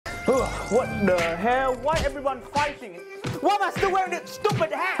What the hell? Why everyone fighting? Why am I still wearing this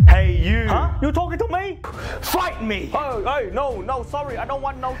stupid hat? Hey, you. Huh? You talking to me? Fight me. Oh, hey, no, sorry. I don't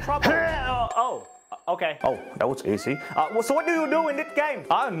want no trouble. Okay. Oh, that was easy. So what do you do in this game?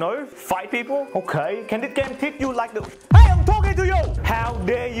 I don't know. Fight people? Okay. Can this game teach you like the... Hey, I'm talking to you! How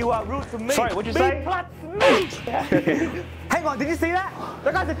dare you are rude to me? Sorry, what'd you say? Plus me! Hang on, did you see that?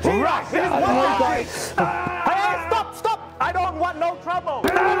 That guy's a cheater! Right. This is what Hey, stop! I don't want no trouble!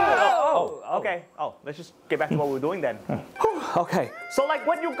 Okay. Oh, let's just get back to what we're doing then. Okay. So like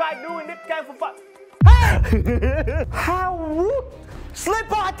what you guys do in this game for fun? Hey! How rude!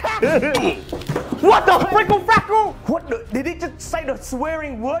 Slipper attack! What the frickle frackle? What the? Did he just say the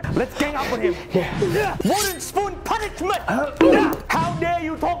swearing word? Let's gang up with him. Yeah. Wooden spoon punishment! How dare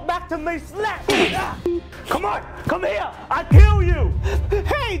you talk back to me, slap! Come on, come here! I'll kill you!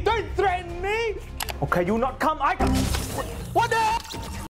 Hey, don't threaten me! Okay, you not come, I come. What the hell?